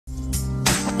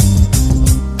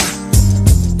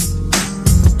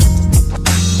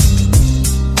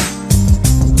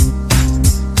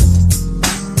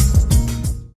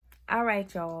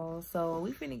right, y'all, so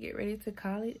we finna get ready to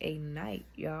call it a night,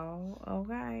 y'all.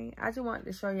 Okay, I just wanted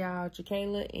to show y'all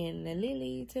JaKayla and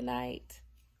Lily tonight.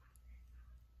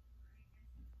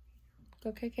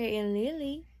 Go KK and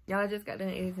Lily. Y'all, just got done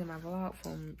editing my vlog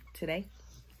from today,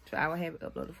 so I will have it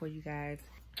uploaded for you guys.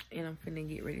 And I'm finna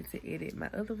get ready to edit my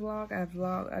other vlog.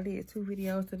 I did 2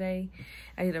 videos today.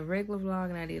 I did a regular vlog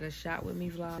and I did a shop with me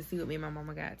vlog to see what me and my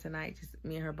mama got tonight. Just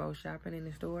me and her both shopping in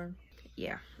the store.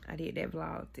 Yeah, I did that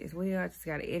vlog as well. I just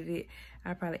gotta edit it.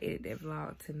 I'll probably edit that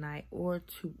vlog tonight or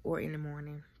in the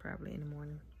morning. Probably in the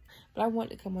morning. But I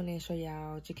wanted to come on there and show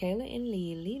y'all JaKayla and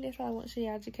Lily. That's why I want to show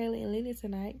y'all JaKayla and Lily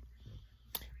tonight.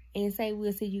 And say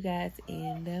we'll see you guys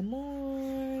in the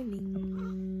morning.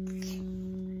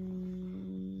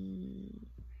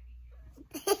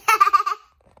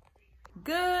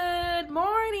 Good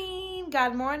morning.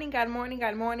 Good morning. Good morning.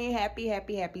 Good morning.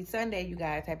 Happy Sunday, you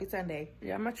guys. Happy Sunday.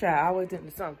 Yeah, I'm gonna try. I always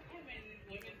doing something.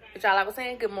 But y'all, I was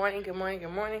saying good morning.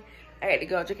 I had to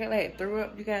go. JaKayla had threw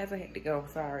up, you guys. I had to go.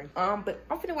 Sorry. But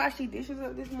I'm finna wash these dishes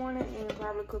up this morning and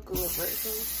probably cook a little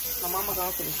breakfast. My mama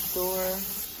going to the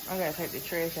store. I gotta take the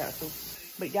trash out too.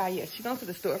 But y'all, yeah, she going to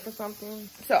the store for something.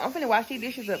 So I'm finna wash these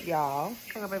dishes up, y'all.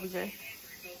 Come on, baby J.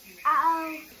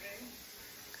 Uh-oh.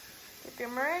 Good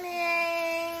morning.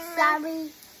 Sorry.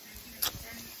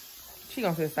 She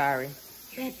gonna say sorry.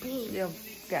 Baby. You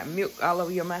got milk all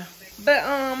over your mouth. But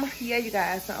yeah, you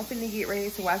guys, so I'm finna get ready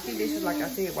to wash these dishes. Like I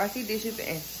said, wash these dishes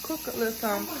and cook a little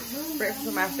something breakfast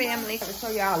for my family. I'm gonna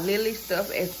show y'all Lily stuff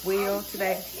as well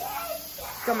today.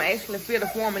 So I'm gonna actually fill the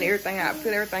form and everything out,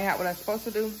 what I'm supposed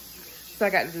to do. So I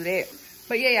got to do that.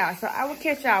 But yeah, y'all, so I will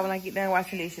catch y'all when I get done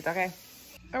washing dishes, okay?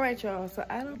 All right, y'all, so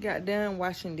I done got done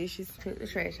washing dishes, took the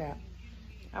trash out.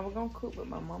 I was gonna cook, but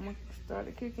my mama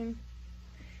started cooking.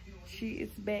 She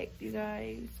is back, you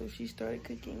guys, so she started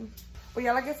cooking. But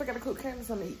y'all, I guess I gotta cook Kayla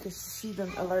something to eat because she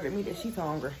done alerted me that she's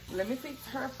hungry. Let me fix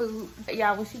her food.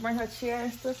 Y'all, when she bring her chair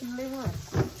and stuff in the living room,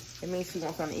 it means she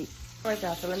wants something to eat. All right,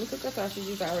 y'all, so let me cook her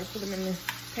sausages. I already put them in the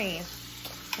pan.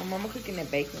 My mama cooking that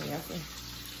bacon, y'all see.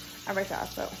 All right, y'all,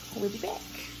 so we'll be back.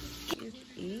 She's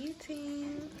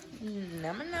eating.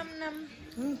 Num num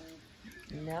num.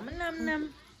 Num num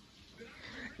num.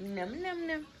 Num num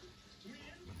num.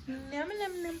 Num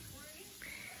num num.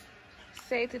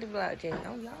 Say it to the vlog, Jay.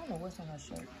 Oh, y'all know what's on her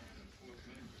shirt.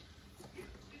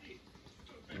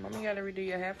 Mama gotta redo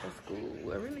your hair for school.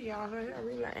 Well, really, y'all, her hair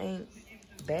really ain't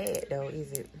bad, though,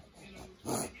 is it?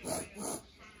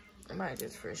 I might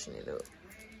just freshen it up.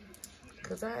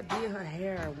 Because I did her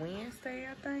hair Wednesday,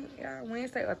 I think. Yeah,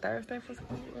 Wednesday or Thursday for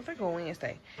school. I think it was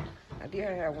Wednesday. I did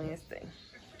her hair Wednesday.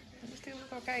 It still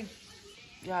looks okay.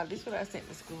 Y'all, this is what I sent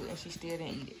to school, and she still didn't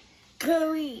eat it.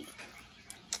 Curry.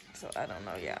 So, I don't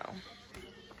know, y'all.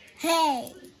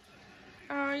 Hey.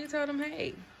 Oh, you told them,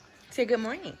 hey. Say good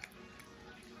morning.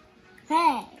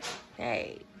 Hey.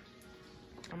 Hey.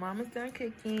 My mama's done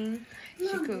cooking. She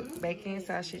cooked bacon,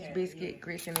 sausage, biscuit,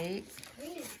 grits, and eggs.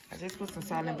 I just put some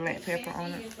salt and black pepper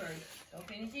on it. Go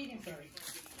finish eating first.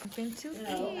 I'm finna to eat. I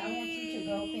want you to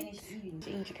go finish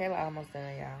eating. JaKayla almost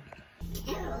done, y'all.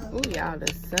 Ooh, y'all, the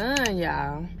sun,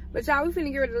 y'all. But y'all, we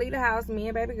finna get ready to leave the house, me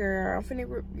and baby girl. I'm finna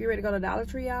get ready to go to Dollar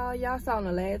Tree, y'all. Y'all saw in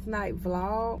the last night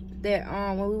vlog that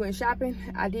when we went shopping,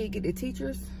 I did get the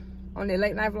teachers on the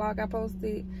late night vlog I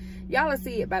posted. Y'all will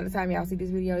see it by the time y'all see this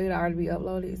video. It'll already be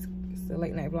uploaded. It's a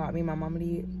late night vlog me and my mama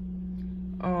did.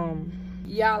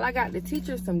 Y'all, I got the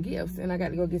teachers some gifts and I got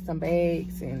to go get some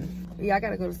bags, and yeah, I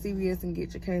got to go to CVS and get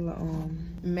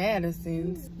JaKayla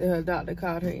medicines. The doctor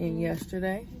called her in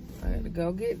yesterday. I got to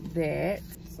go get that.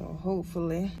 So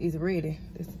hopefully it's ready.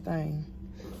 That's the thing.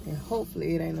 And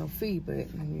hopefully it ain't no fee,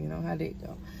 but you know how that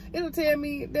go. They'll tell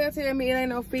me it ain't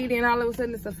no fee, then all of a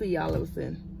sudden it's a fee all of a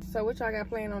sudden. So what y'all got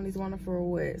planned on this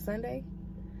wonderful, what, Sunday?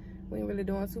 We ain't really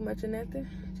doing too much of nothing,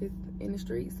 just in the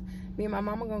streets. Me and my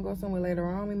mama gonna go somewhere later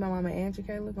on. Me and my mama and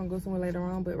JaKayla gonna go somewhere later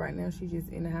on, but right now she just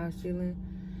in the house chilling.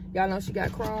 Y'all know she got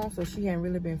Crohn's, so she ain't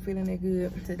really been feeling that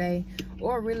good today.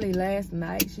 Or really last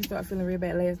night. She started feeling real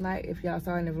bad last night. If y'all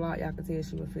saw in the vlog, y'all could tell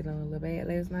she was feeling a little bad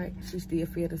last night. She still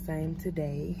feel the same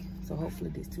today. So hopefully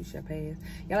this too shall pass.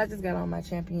 Y'all, I just got on my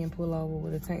Champion pullover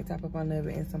with a tank top up under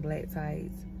it and some black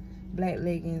tights, black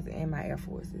leggings, and my Air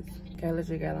Forces. Kayla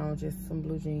just got on just some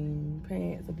blue jean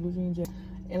pants, a blue jean jacket,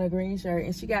 and a green shirt.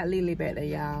 And she got Lily back there,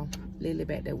 y'all. Lily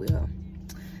back there with her.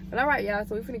 But all right, y'all,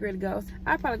 so we finna get ready to go.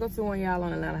 I'll probably go to the one y'all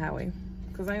on Atlanta Highway,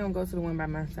 because I ain't gonna go to the one by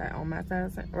my side, on my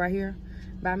side, right here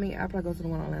by me. I'll probably go to the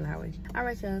one on Atlanta Highway. All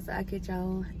right, y'all, so I'll catch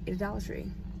y'all at the Dollar Tree.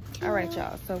 All right,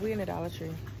 y'all, so we're in the Dollar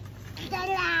Tree. We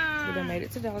done made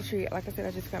it to Dollar Tree. Like I said,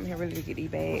 I just come here ready to get these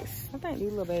bags. I think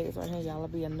these little bags right here, y'all, will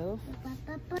be enough.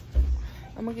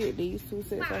 I'm gonna get these 2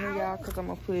 sets on here, y'all, because I'm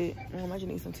gonna put, I just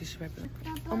need some tissue paper.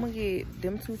 I'm gonna get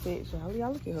them 2 sets, y'all.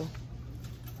 Y'all look at her.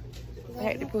 I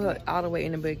had to put her all the way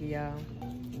in the bucket, y'all.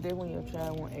 Then when your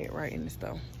child won't act right in the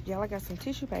store. Y'all, I got some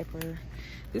tissue paper.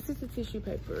 This is the tissue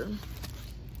paper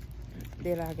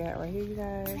that I got right here, you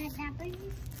guys.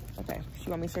 Okay, she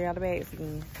want me to show y'all the bags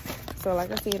again. So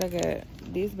like I said, I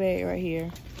got this bag right here.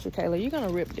 Kayla, you're gonna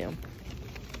rip them.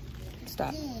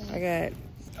 Stop. I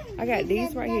got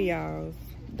these right here, y'all.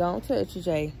 Don't touch it,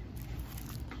 Jay.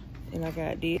 And I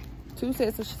got these 2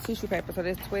 sets of tissue paper, so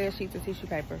that's 12 sheets of tissue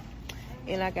paper.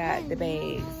 And I got the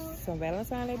bags, some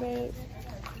Valentine Day bags,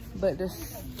 but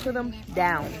just put them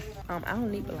down. I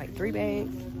don't need but like 3 bags,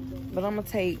 but I'm gonna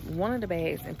take one of the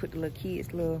bags and put the little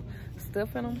kids' little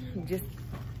stuff in them, just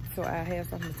so I have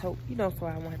something to tote, you know, so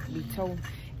I won't have to be toting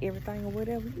everything or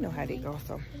whatever. You know how that goes,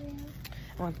 so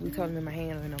I don't have to be toting them in my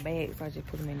hand or in no bag, so I just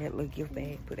put them in that little gift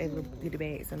bag. Put every little goodie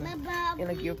bags in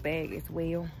a gift bag as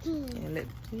well. And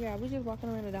yeah, we're just walking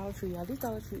around the Dollar Tree, y'all. This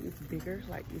Dollar Tree is bigger,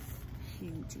 like it's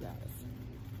huge, you guys.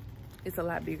 It's a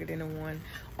lot bigger than the one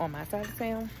on my side of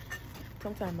town.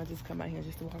 Sometimes I just come out here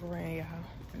just to walk around, y'all.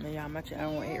 And y'all, my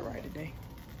child won't act right today.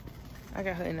 I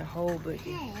got her in the whole bucket,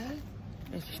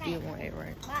 and she still won't act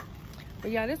right.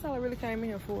 But y'all, that's all I really came in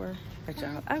here for. But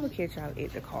y'all, I will catch y'all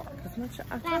at the car. Cause my child,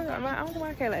 I don't know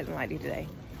why Kayla acting like this today.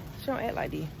 She don't act like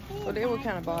this. So they were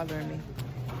kind of bothering me.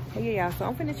 But yeah, y'all, so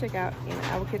I'm finna check out, and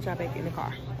I will catch y'all back in the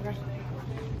car. Okay?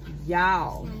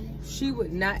 Y'all, she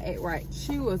would not act right.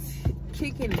 She was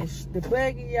kicking the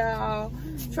buggy, y'all,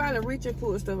 trying to reach and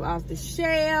pull stuff off the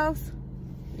shelves,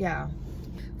 y'all.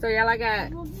 So y'all, I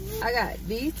got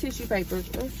these tissue papers.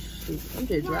 Oh shoot,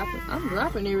 I'm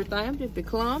dropping everything. I'm just a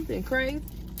clump and crazy.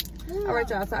 All right,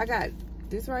 y'all, so I got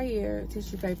this right here,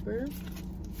 tissue paper,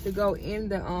 to go in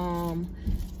the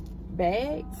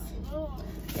bags,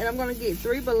 and I'm gonna get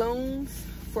 3 balloons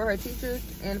for her teachers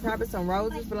and probably some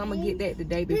roses, but I'm gonna get that the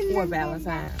day before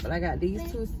Valentine's. But I got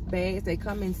these 2 bags. They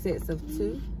come in sets of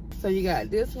 2. So you got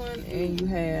this one, and you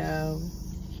have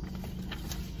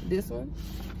this one,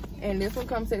 and this one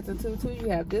comes sets of 2 too. You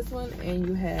have this one, and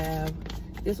you have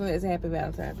this one that's Happy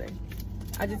Valentine's Day.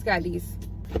 I just got these.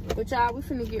 But y'all, we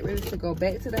finna get ready to go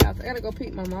back to the house. I gotta go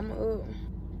pick my mama up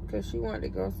because she wanted to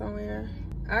go somewhere.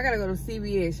 I gotta go to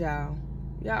CVS, y'all.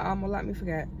 Y'all almost like me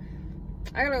forgot.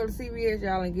 I gotta go to CVS,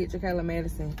 y'all, and get JaKayla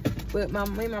medicine. But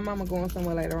me and my mama going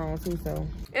somewhere later on, too, so.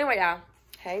 Anyway, y'all.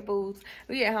 Hey, boos.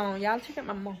 We at home. Y'all, check out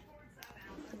my mom.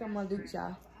 Check out my dukes,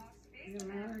 y'all.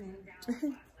 Good morning.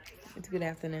 It's good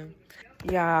afternoon.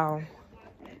 Y'all,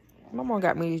 my mom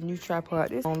got me this new tripod.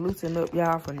 This gonna loosen up,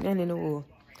 y'all, for nothing in the world.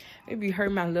 It be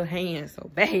hurting my little hands so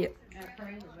bad. I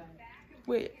prayed about it.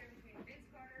 What?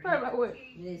 Pray about what?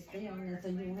 Just stay on there so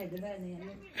you won't have to buy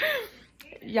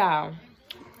that. Y'all,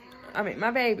 I mean,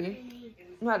 my baby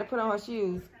know how to put on her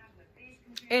shoes.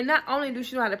 And not only do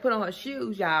she know how to put on her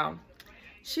shoes, y'all,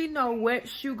 she know what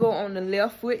shoe go on the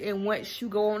left foot and what shoe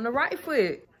go on the right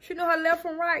foot. She know her left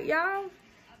from right, y'all.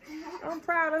 I'm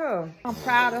proud of her. I'm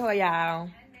proud of her, y'all.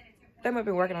 They might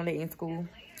be working on that in school,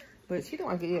 but she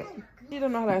don't get it. She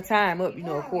don't know how to time up, you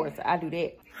know, of course. I do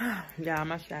that. Y'all,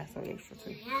 my shot's so extra,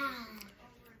 too.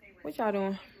 What y'all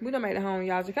doing? We done made it home,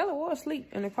 y'all. JaKayla was asleep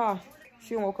in the car.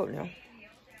 She woke up now.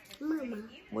 Mama,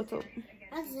 What's up?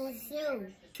 that's a shoe.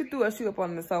 She threw her shoe up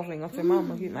on the sofa and gonna say,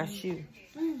 Mama, get my shoe.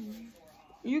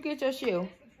 You get your shoe.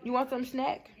 You want some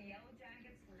snack?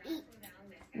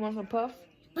 You want some puff?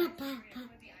 Papa.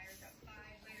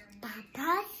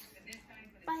 Papa.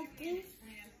 Like this.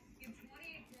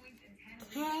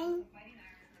 Can.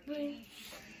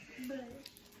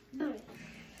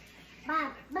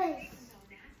 Papa.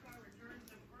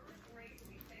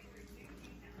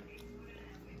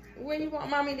 Where you want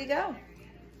Mommy to go?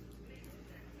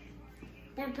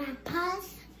 The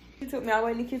papas. She took me all the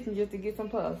way in the kitchen just to get some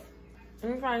puffs.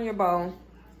 Let me find your bowl.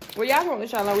 Well, y'all want to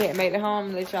let y'all know we had made it home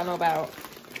and let y'all know about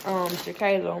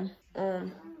JaKayla.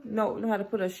 Know how to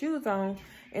put her shoes on.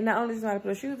 And not only does she know how to put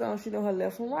her shoes on, she know her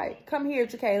left from right. Come here,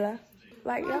 JaKayla.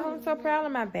 Like, y'all, I'm so proud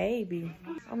of my baby.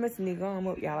 I'm messing the gum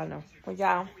up, y'all, I know. But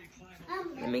y'all,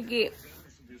 let me get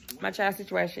my child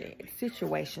situation.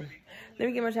 Let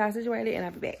me get my child situated and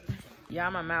I'll be back.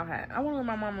 Y'all, my mouth hot. I wonder if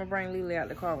my mama bring Lily out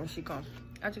the car when she comes.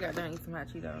 I just got done eating some hot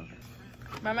Cheetos.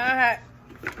 My mouth hot.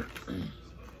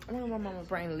 I wonder if my mama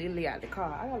bring Lily out the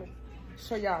car. I gotta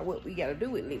show y'all what we gotta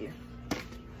do with Lily.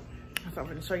 So I'm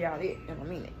gonna show y'all that in a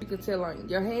minute. You can tell on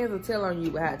your hands will tell on you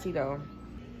with hot Cheetos.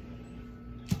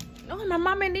 Oh, my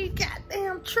mama in these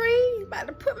goddamn trees about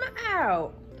to put me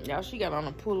out. Y'all, she got on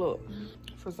a pull up.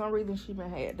 For some reason, she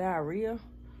been had diarrhea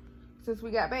since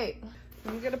we got back.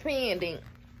 Let me get a pen, then.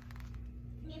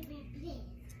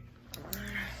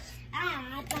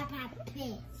 Papa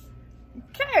pissed.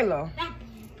 Kayla. Papa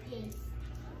pissed.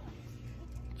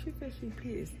 She said she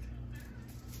pissed.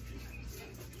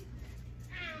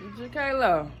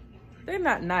 Kayla, they're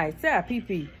not nice. They're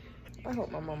pee-pee. I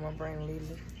hope my mama bring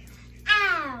Lily.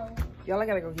 Ow. Y'all, I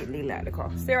gotta go get Lily out of the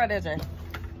car. Stay right there, Jay.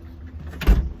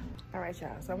 All right,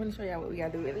 y'all. So I'm gonna show y'all what we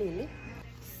gotta do with Lily.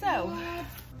 So,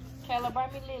 Kayla,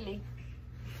 bring me Lily.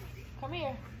 Come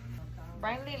here.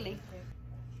 Bring Lily.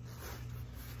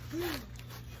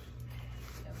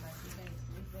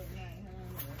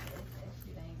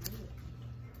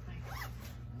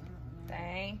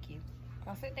 Thank you.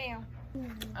 Now sit down.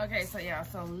 Okay, so y'all,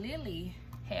 so Lily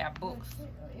have books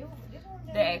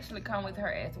that actually come with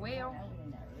her as well.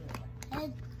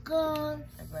 It goes.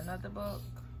 There's another book.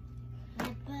 And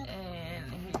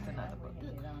here's another book.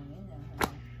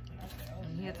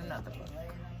 And here's another book.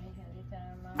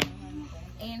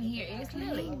 And here is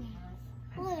Lily.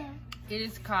 Where? It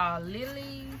is called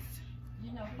Lily's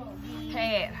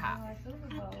Pad Hop.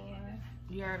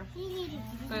 You heard them?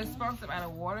 So it's sponsored by the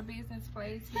water business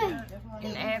place here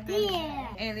in Athens.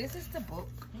 Yeah. And this is the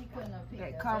book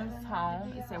that comes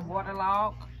home. It's a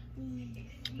waterlog.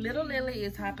 Little Lily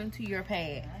is hopping to your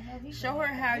pad. Show her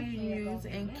how you use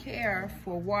and care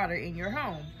for water in your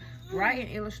home. Write and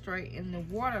illustrate in the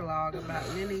waterlog about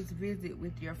Lily's visit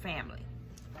with your family.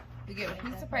 You get a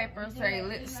piece of paper and say,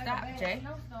 let's stop, Jay.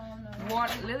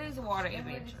 Lily's water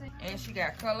adventure. And she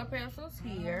got color pencils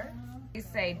here. It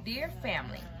say, dear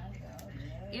family,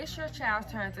 it's your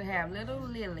child's turn to have little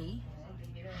Lily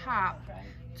hop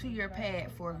to your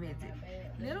pad for a visit.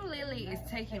 Little Lily is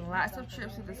taking lots of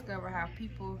trips to discover how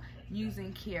people use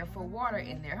and care for water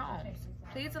in their homes.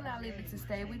 Please allow Lily to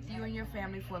stay with you and your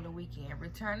family for the weekend.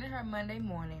 Returning her Monday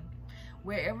morning.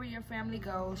 Wherever your family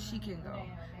goes, she can go.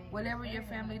 Whatever your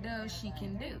family does, she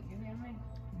can do.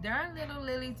 During little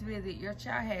Lily's visit, your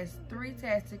child has 3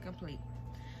 tasks to complete,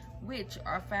 which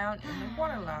are found in the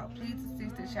waterlog. Please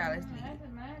assist the child as needed.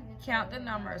 Count the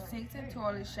number of sinks and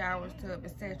toilets, showers, tub,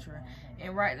 etc.,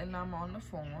 and write the number on the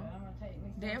form.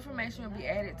 The information will be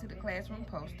added to the classroom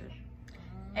poster.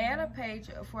 Add a page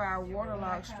for our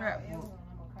waterlog scrapbook.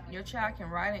 Your child can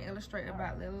write and illustrate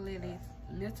about little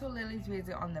Lily's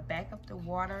visit on the back of the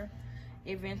water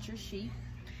adventure sheet.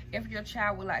 If your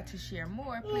child would like to share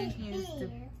more, please use the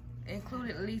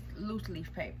included loose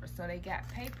leaf paper. So they got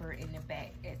paper in the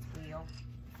back as well.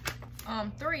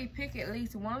 3, pick at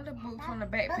least one of the books on the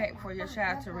backpack for your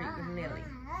child to read with Lily.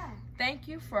 Thank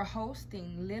you for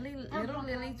hosting little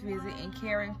Lily's visit and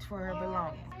caring for her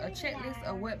belongings. A checklist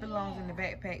of what belongs in the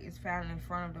backpack is found in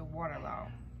front of the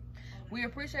waterlog. We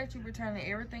appreciate you returning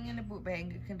everything in the book bag in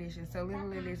good condition so little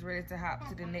Lily is ready to hop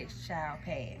to the next child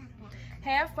pad.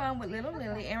 Have fun with little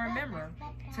Lily and remember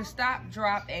to stop,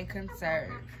 drop, and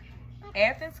conserve.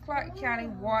 Athens Clark County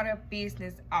Water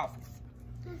Business Office.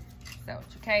 So,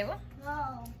 Kayla,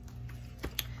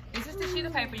 this is the sheet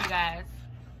of paper, you guys,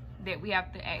 that we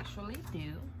have to actually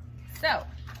do. So,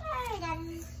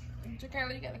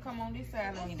 Kayla, you got to come on this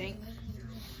side of me, Dink.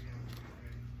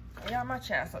 Y'all, my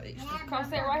child so extra. Come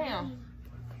sit right here.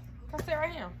 Come sit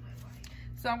right here.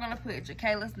 So, I'm going to put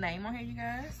Kayla's name on here, you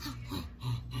guys.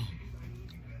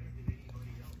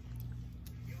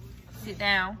 Sit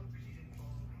down.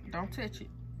 Don't touch it.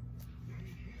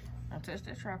 Don't touch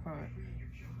that tripod.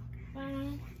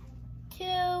 1, 2,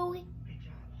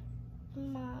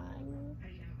 1,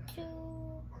 2,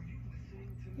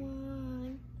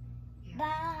 1, bye.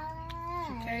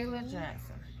 Kayla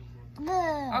Johnson.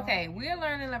 Okay, we're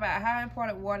learning about how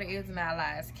important water is in our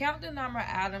lives. Count the number of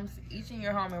items each in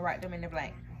your home and write them in the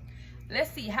blank.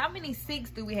 Let's see, how many sinks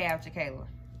do we have, Kayla?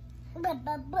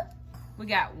 We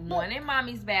got 1 in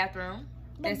mommy's bathroom.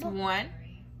 That's 1.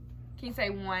 Can you say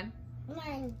 1?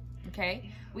 1.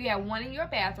 Okay. We have 1 in your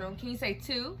bathroom. Can you say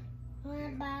 2?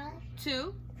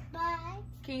 2.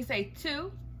 Can you say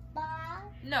 2?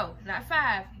 No, not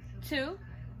 5. 2.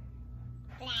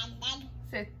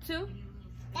 Say 2.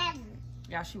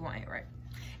 Y'all, she won it, right?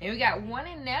 And we got 1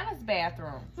 in Nana's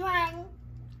bathroom. 1.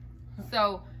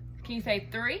 So, can you say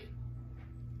 3?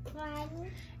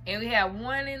 1. And we have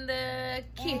 1 in the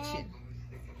kitchen.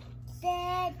 2.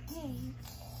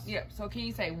 Yep. So, can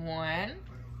you say 1,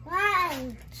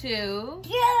 1, 2,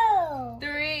 2,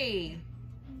 3,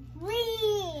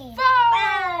 3,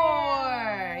 4.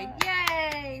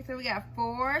 Yay! So, we got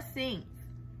 4 sinks.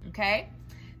 Okay.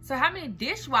 So, how many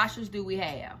dishwashers do we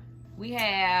have? We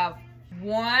have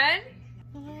 1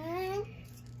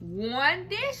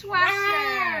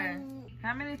 dishwasher.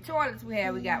 How many toilets we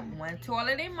have? We got 1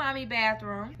 toilet in mommy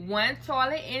bathroom, 1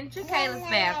 toilet in Kayla's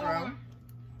bathroom,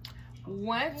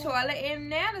 1 toilet in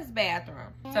Nana's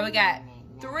bathroom. So we got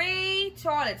 3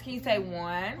 toilets. Can you say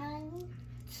 1,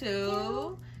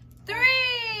 2,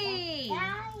 3?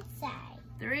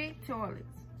 3 toilets.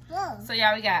 So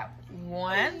y'all, we got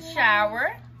 1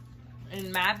 shower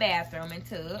in my bathroom and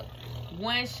tub,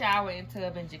 1 shower and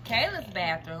tub in JaKayla's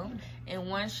bathroom, and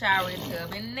 1 shower and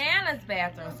tub in Nana's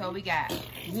bathroom. So we got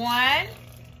 1,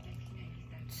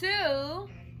 2,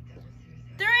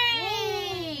 3.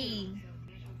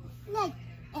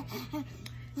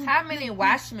 How many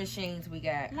washing machines we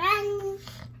got? 1.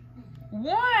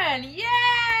 Yay!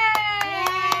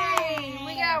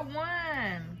 We got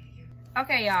 1.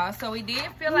 Okay, y'all. So we did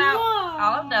fill out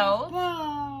all of those.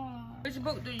 Which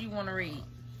book do you want to read?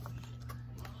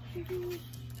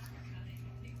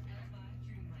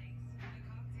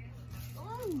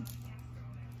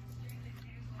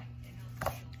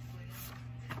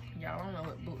 Y'all don't know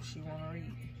what book she want to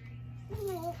read.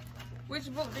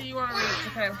 Which book do you want to read,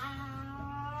 okay?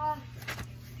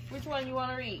 Which one you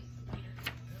want to read?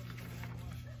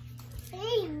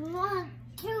 3, 1,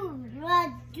 2,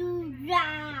 1, 2, You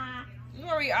want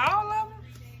to read all of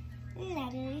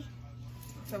them?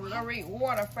 So we're going to read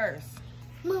water first.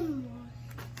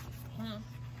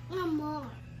 Mama.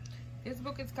 This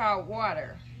book is called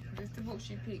Water. This is the book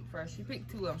she picked first. She picked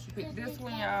 2 of them. She picked this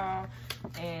one, y'all,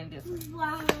 and this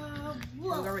one. So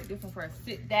we're going to read this one first.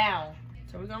 Sit down.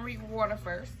 So we're going to read Water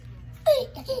first.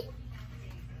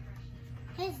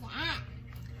 Who's that?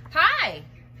 Hi.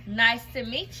 Nice to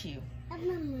meet you.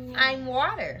 I'm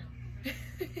Water.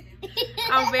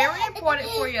 I'm very important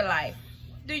for your life.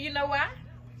 Do you know why?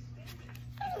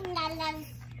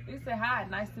 You said, hi,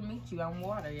 nice to meet you. I'm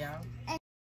Water, y'all.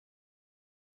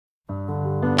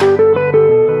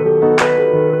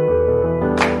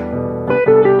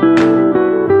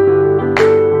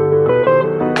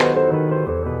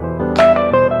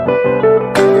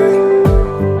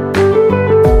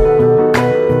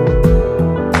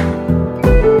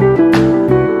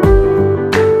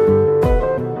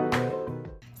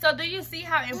 So do you see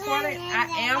how important I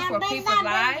am for people's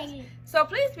lives? So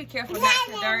please be careful not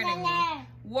to dirty me.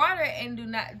 Water and do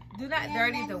not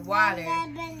dirty the water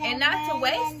and not to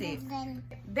waste it.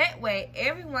 That way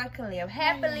everyone can live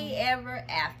happily ever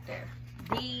after.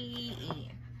 The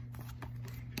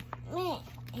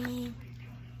end.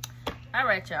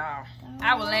 Alright, y'all.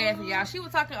 I was laughing, y'all. She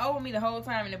was talking over me the whole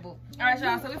time in the book. Alright,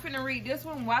 y'all. So we're finna read this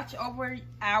one. Watch over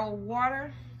our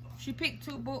water. She picked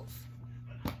 2 books.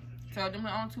 So them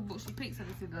are the only 2 books she picked. So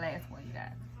this is the last one, you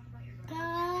guys.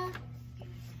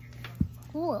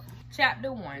 Cool.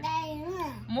 Chapter 1.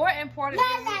 More important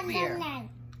than root beer.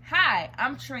 Hi,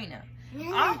 I'm Trina.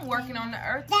 I'm working on the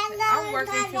earth.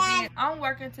 I'm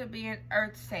working to be an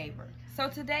earth saver. So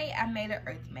today I made an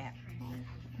earth map.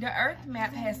 The earth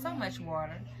map has so much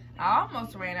water. I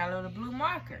almost ran out of the blue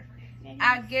marker.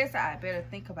 I guess I better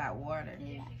think about water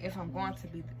if I'm going to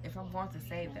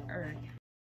save the earth.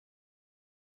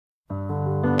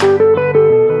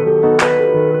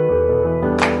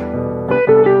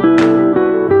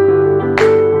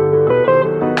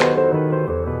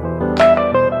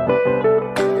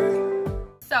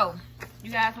 So,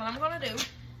 you guys, what I'm gonna do,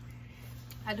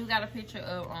 I do got a picture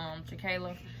of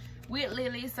JaKayla with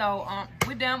Lily. So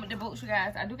we're done with the books, you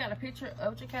guys. I do got a picture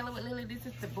of JaKayla with Lily. This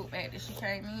is the book bag that she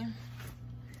came in.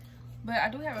 But I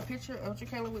do have a picture of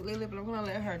JaKayla with Lily, but I'm gonna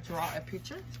let her draw a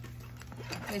picture.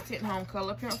 They sent home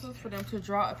color pencils for them to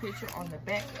draw a picture on the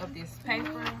back of this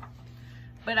paper.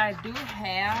 But I do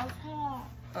have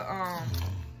a,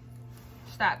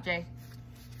 stop, Jay.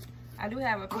 I do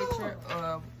have a picture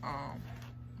of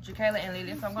JaKayla and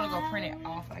Lily, so I'm gonna go print it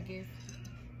off, I guess.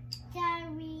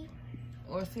 Sorry.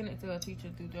 Or send it to a teacher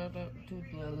through Dojo.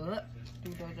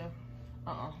 I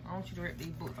want you to rip these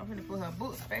books. I'm gonna put her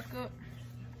books back up.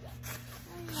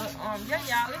 But yeah,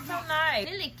 y'all, it's so nice.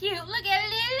 Lily cute. Look at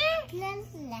Lily.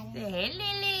 Say hey,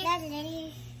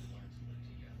 Lily.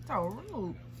 So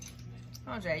rude.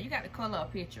 Oh, Jay, you got to color a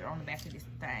picture on the back of this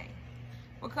thing.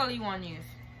 What color you want to use?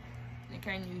 You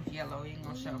can't use yellow. You ain't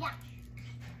gonna show.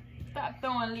 Stop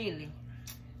throwing Lily.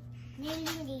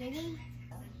 Lily.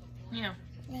 Yeah.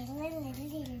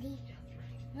 Lily.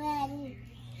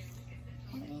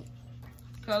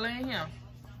 Color in here.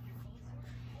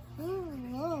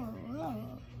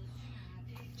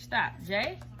 Stop,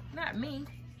 Jay. Not me.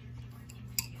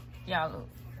 Y'all look.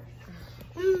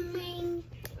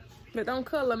 But don't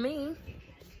color me.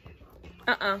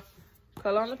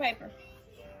 Color on the paper.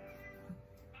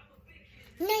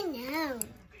 No.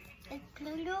 It's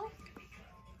blue.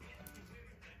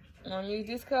 Want to use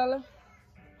this color?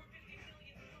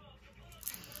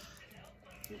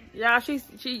 Y'all,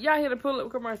 y'all hear the pull-up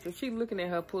commercial. She looking at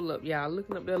her pull-up, y'all.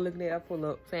 Looking up there, looking at her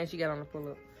pull-up, saying she got on the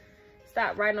pull-up.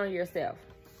 Stop writing on yourself.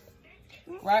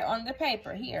 Right on the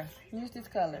paper. Here, use this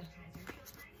color.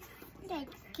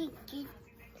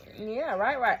 Yeah,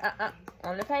 right.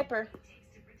 On the paper.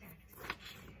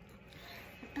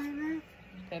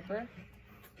 Paper.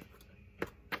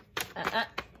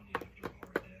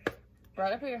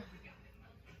 Right up here.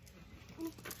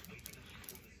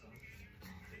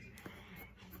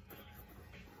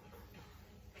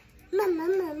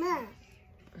 Mama.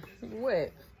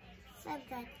 What?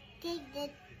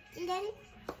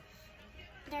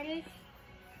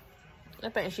 I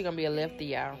think she gonna be a lefty,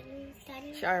 y'all.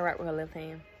 She already right with her left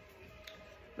hand.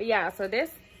 But yeah, so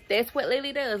that's what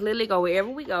Lily does. Lily go wherever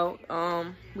we go.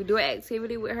 We do an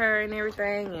activity with her and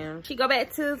everything, and she go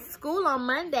back to school on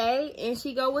Monday, and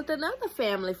she go with another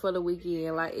family for the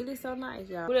weekend. Like, it is so nice,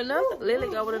 y'all. Lily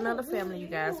go with another family, you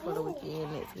guys, for the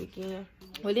weekend next weekend.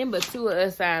 Well, then, but 2 of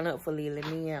us sign up for Lily.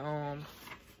 Me and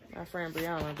my friend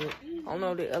Brianna did. I don't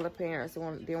know if the other parents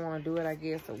didn't want to do it, I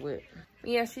guess, or what.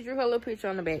 Yeah, she drew her little picture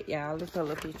on the back, y'all. Look at her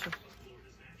little picture.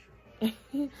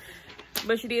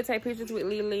 But she did take pictures with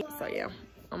Lily, so yeah.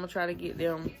 I'm gonna try to get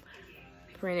them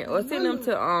printed or send them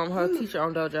to her teacher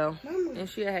on Dojo, and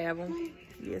she'll have them.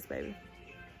 Yes, baby.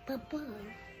 Papa.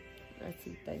 That's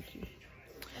it. Thank you.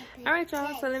 All right,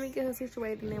 y'all. So let me get her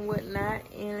situated and whatnot,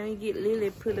 and let me get Lily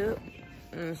put up.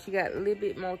 She got a little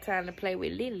bit more time to play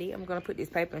with Lily. I'm gonna put this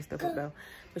paper and stuff up though,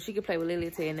 but she can play with Lily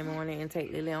till in the morning and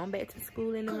take Lily on back to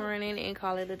school in the morning and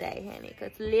call it a day, honey.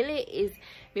 Cause Lily is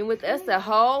been with us the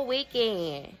whole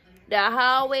weekend. The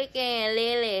whole weekend,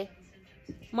 Lily.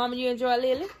 Mama, you enjoy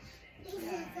Lily?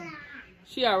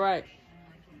 She all right.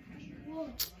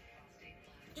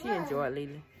 She enjoyed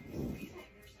Lily.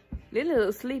 Lily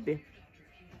looks sleepy.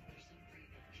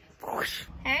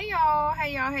 Hey y'all, how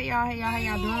y'all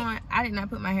doing? I did not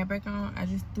put my hair back on. I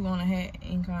just threw on a hat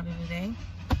and called it a day.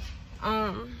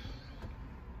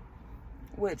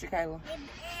 What, Ja'Kayla?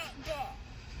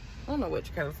 I don't know what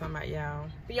Ja'Kayla's talking about, y'all.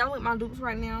 But y'all with my dupes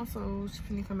right now, so she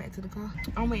finna come back to the car.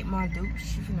 I'm with my dupes.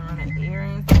 She finna run her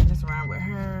errands. I'm just around with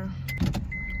her.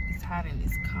 It's hot in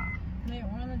this car. Let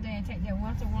run a day and take that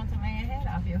once man hat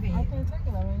off your head. I can't take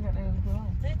it. I ain't got that to put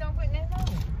on. Just don't put that on.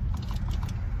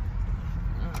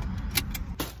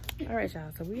 All right,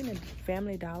 y'all. So we in a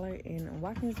Family Dollar in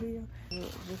Watkinsville.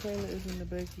 Ja'Kayla is in the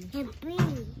buggy.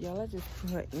 Y'all, I just put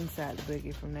her inside the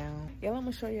buggy from now on. Y'all, I'm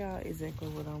gonna show y'all exactly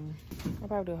what I'll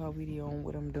probably do a whole video on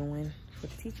what I'm doing for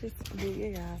the teachers. But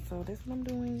yeah, y'all. So that's what I'm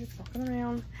doing. Just walking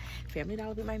around Family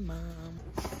Dollar with my mom.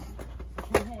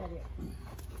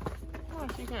 Oh,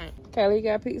 she can't. Kayla, you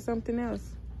gotta pick something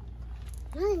else.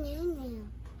 You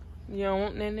don't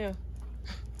want nothing else?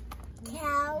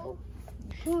 Cow.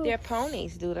 They're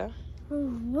ponies, dude.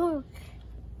 You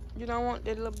don't want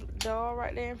that little doll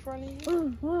right there in front of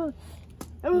you?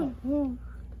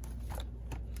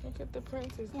 Look at the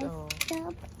princess doll.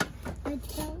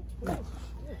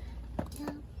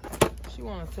 She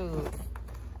want a tub.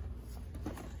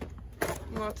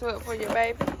 You want a tub for your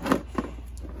baby?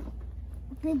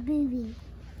 Baby.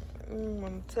 You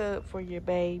want a tub for your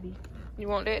baby. You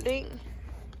want that thing?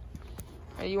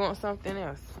 Or you want something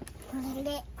else?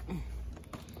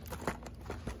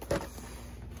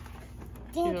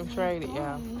 You done trade it,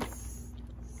 y'all.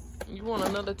 You want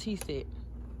another tea set?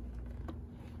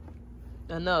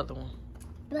 Another one.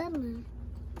 Mama.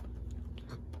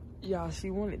 Y'all,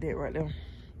 she wanted that right there.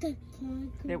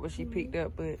 That's what she picked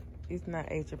up, but it's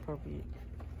not age appropriate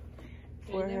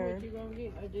for her. What you gonna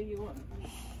get, or do you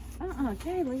want?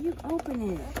 Kayla, you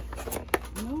open it.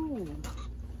 No.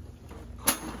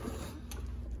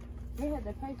 They had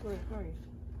to pay for it first.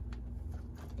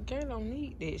 Kayla don't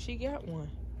need that. She got one.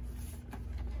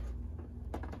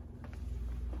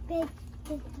 Big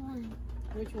one.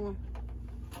 Which one?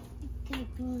 Big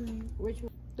one. Which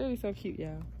one? They're so cute,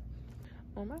 y'all.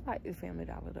 I like this Family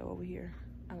Dollar though over here.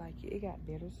 I like it. It got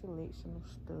better selection of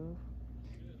stuff.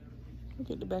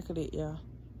 Look at the back of it, y'all.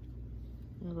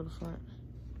 Let me go to the front.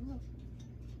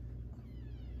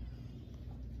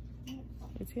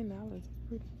 It's $10.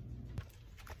 Pretty.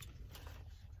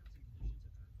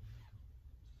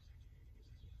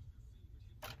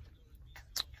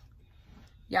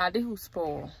 Y'all, this who's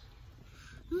spoiled.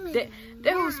 That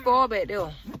who's spoiled back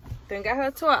there. Done got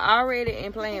her toy already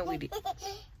and playing with it.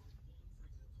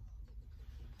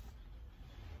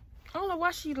 I don't know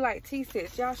why she like tea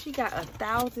sets. Y'all, she got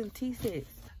 1,000 tea sets.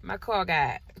 My car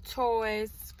got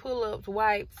toys, pull-ups,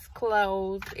 wipes,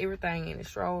 clothes, everything in the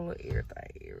stroller,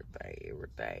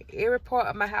 everything. Every part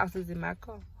of my house is in my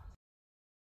car.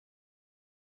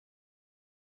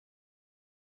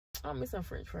 I miss some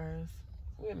French fries.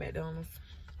 We're at McDonald's.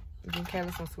 Give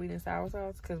Kayla some sweet and sour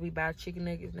sauce because we buy chicken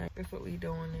nuggets now. That's what we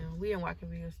doing now. We in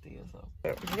Watsonville still,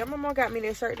 so. Yeah, my mom got me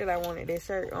that shirt that I wanted. That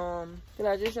shirt, that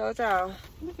I just showed y'all.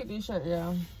 Look at this shirt,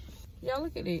 y'all. Y'all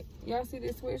look at it. Y'all see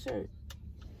this sweatshirt?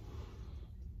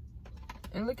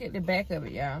 And look at the back of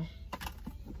it, y'all.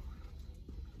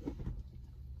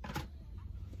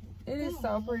 It is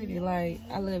so pretty. Like,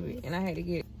 I love it. And I had to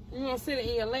get it. You want to sit it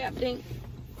in your lap, think?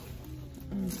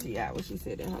 Let me see what she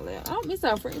said in her lap. I want me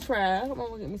some french fries. I hope I'm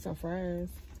gonna get me some fries.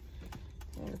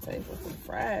 I'm gonna taste for some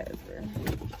fries, bro.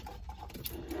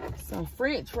 Some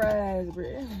french fries,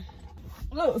 bro.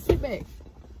 Look, sit back.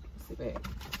 Sit back.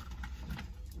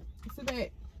 Sit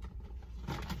back.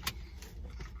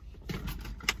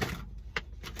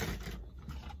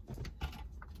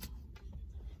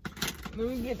 Let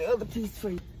me get the other piece for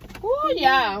you. Ooh,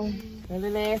 y'all.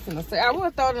 Really ass in a circle. I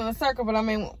would throw it in a circle, but I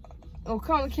mean,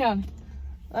 Oconee County.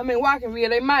 I mean, Watsonville,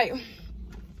 they might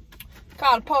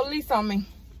call the police on me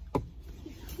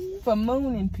for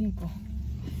mooning people.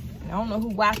 I don't know who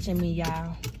watching me,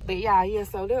 y'all. But y'all, yeah,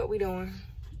 so that's what we doing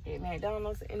at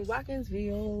McDonald's in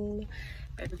Watsonville.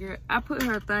 Baby girl, I put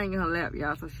her thing in her lap,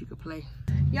 y'all, so she could play.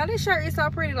 Y'all, this shirt is so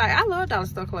pretty. Like, I love dollar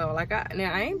store clothes. Like,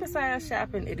 now I ain't besides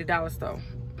shopping at the dollar store.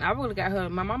 I really got her,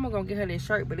 my mama gonna get her this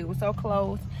shirt, but it was so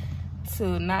close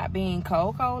to not being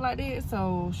cold like that.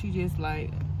 So she just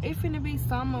like, it finna be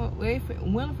summer,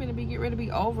 winter finna be, get ready to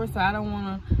be over. So I don't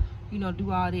wanna, you know,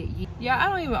 do all that. Yeah, I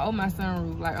don't even open my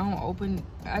sunroof. Like, I don't open,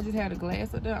 I just had a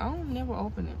glass up there. I don't never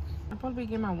open it. I'll probably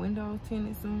get my windows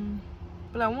tinted soon.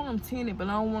 But I want them tinted, but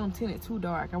I don't want them tinted too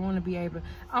dark. I want to be able,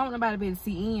 I don't want nobody to be able to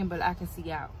see in, but I can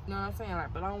see out. You know what I'm saying?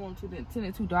 Like, but I don't want them to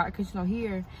tinted too dark, because, you know,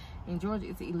 here in Georgia,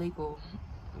 it's illegal.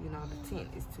 You know, the tint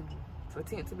is too, for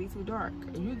tint to be too dark,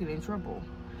 and you get in trouble.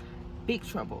 Big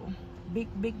trouble. Big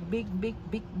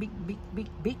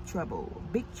trouble.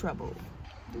 Big trouble.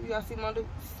 Do y'all see my loops?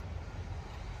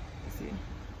 Let's see.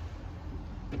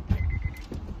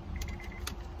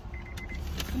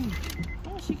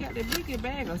 Oh, she got the biggest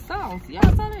bag of sauce.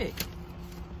 Y'all saw that?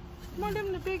 One of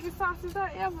them the biggest sauces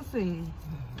I ever seen.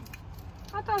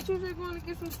 I thought you were just going to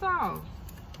get some sauce.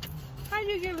 How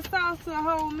you get a sauce to a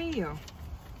whole meal?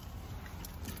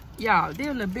 Y'all,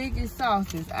 them the biggest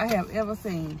sauces I have ever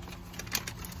seen.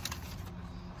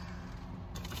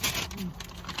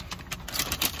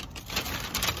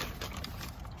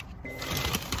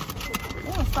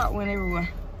 Salt went everywhere.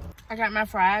 I got my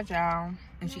fries, y'all,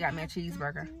 and she got me a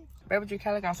cheeseburger. Baby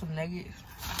TeamJa'Kayla got some nuggets.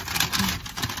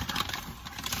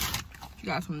 She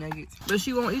got some nuggets, but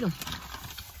she won't eat them.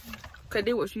 Cause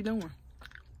that's what she doing.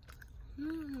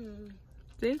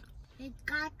 See?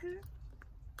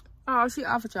 Oh, she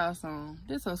offered y'all some.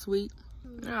 This so sweet.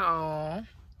 Oh,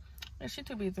 and she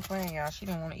too busy playing, y'all. She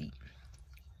don't want to eat.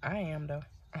 I am though.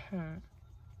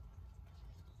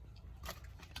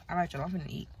 All right, y'all. I'm gonna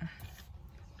eat.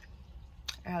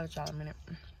 I'll let y'all a minute.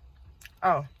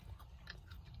 Oh,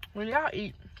 when y'all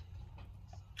eat,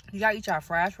 you gotta eat y'all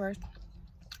fries first,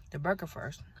 the burger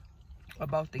first, or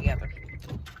both together.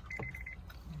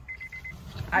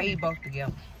 I eat both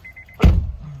together.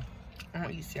 I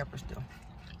don't eat separate still.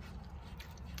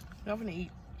 I'm gonna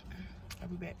eat. I'll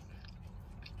be back.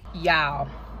 Y'all,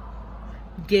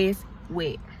 guess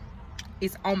what?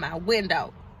 It's on my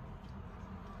window.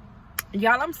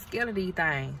 Y'all, I'm scared of these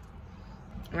things.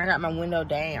 And I got my window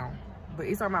down, but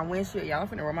it's on my windshield. Y'all, I'm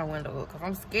finna roll my window up because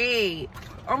I'm scared.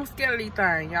 I'm scared of these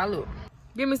things. Y'all, look.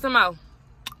 Give me some more.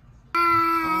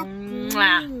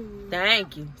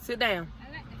 Thank you. Sit down.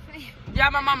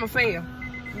 Y'all, my mama fell.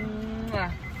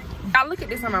 Y'all, look at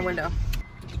this on my window.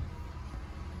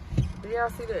 Do y'all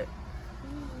see that?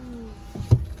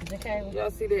 Y'all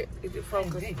see that? Is it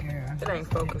focused? It ain't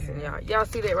focusing, y'all. Y'all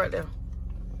see that right there?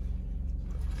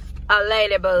 A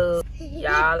ladybug.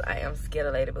 Y'all, I am scared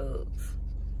of ladybugs.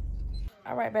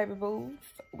 All right, baby boos.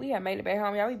 We have made it back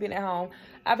home, y'all. We been at home.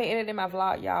 I've been editing my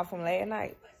vlog, y'all, from last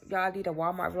night. Y'all did a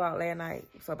Walmart vlog last night.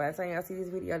 So by the time y'all see this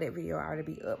video, that video already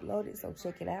be uploaded. So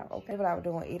check it out, okay? But I was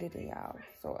doing editing, y'all.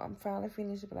 So I'm finally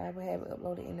finished, but I will have it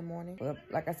uploaded in the morning. But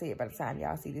like I said, by the time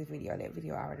y'all see this video, that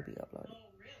video already be uploaded.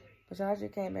 But y'all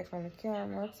just came back from the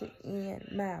camera to end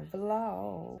my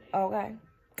vlog, okay?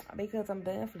 Because I'm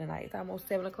done for the night. It's almost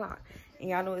 7 o'clock. And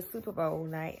y'all know it's Super Bowl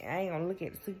night. I ain't gonna look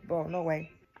at the Super Bowl, no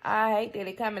way. I hate that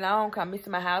it coming on, cause I'm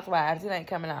missing my housewives. It ain't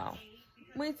coming on.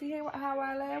 We see here how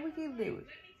I laugh. We keep doing.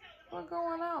 What's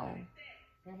going on?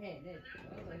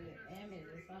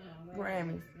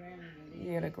 Grammys.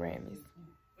 Yeah, the Grammys.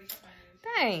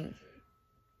 Dang.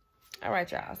 All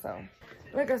right, y'all. So,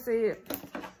 like I said,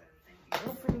 I'm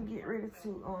finna get ready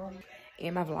to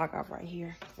end my vlog off right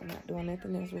here. I'm not doing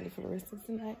nothing else really for the rest of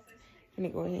tonight. Let me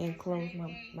go ahead and close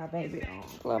my baby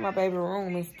close my baby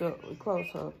room and stuff. Close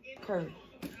her curtain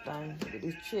thing with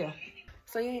this chair.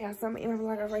 So yeah, y'all, some in my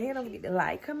vlog right here. Don't forget to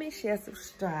like, comment, share,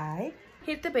 subscribe.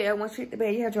 Hit the bell. Once you hit the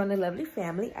bell, you have joined the lovely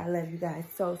family. I love you guys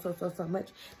so much.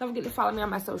 Don't forget to follow me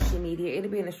on my social media. It'll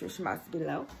be in the description box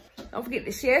below. Don't forget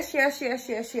to share.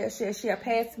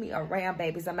 Pass me around,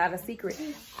 babies. I'm not a secret.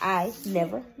 I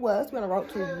never was. We're on the road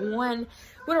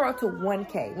to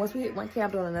 1K. Once we hit 1K,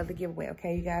 I'm doing another giveaway,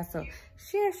 okay, you guys? So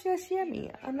share me.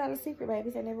 I'm not a secret,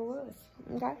 babies. I never was.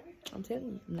 Okay? I'm telling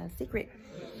you, I'm not a secret.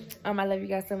 I love you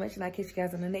guys so much, and I'll catch you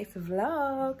guys on the next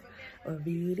vlog or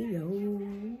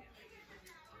video.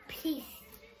 Peace.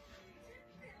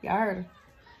 Y'all heard her.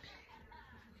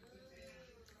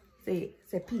 Say it.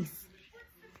 Say peace.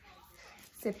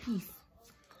 Say peace.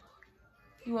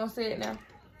 You want to say it now?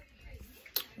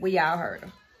 Well, y'all heard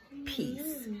her.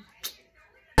 Peace.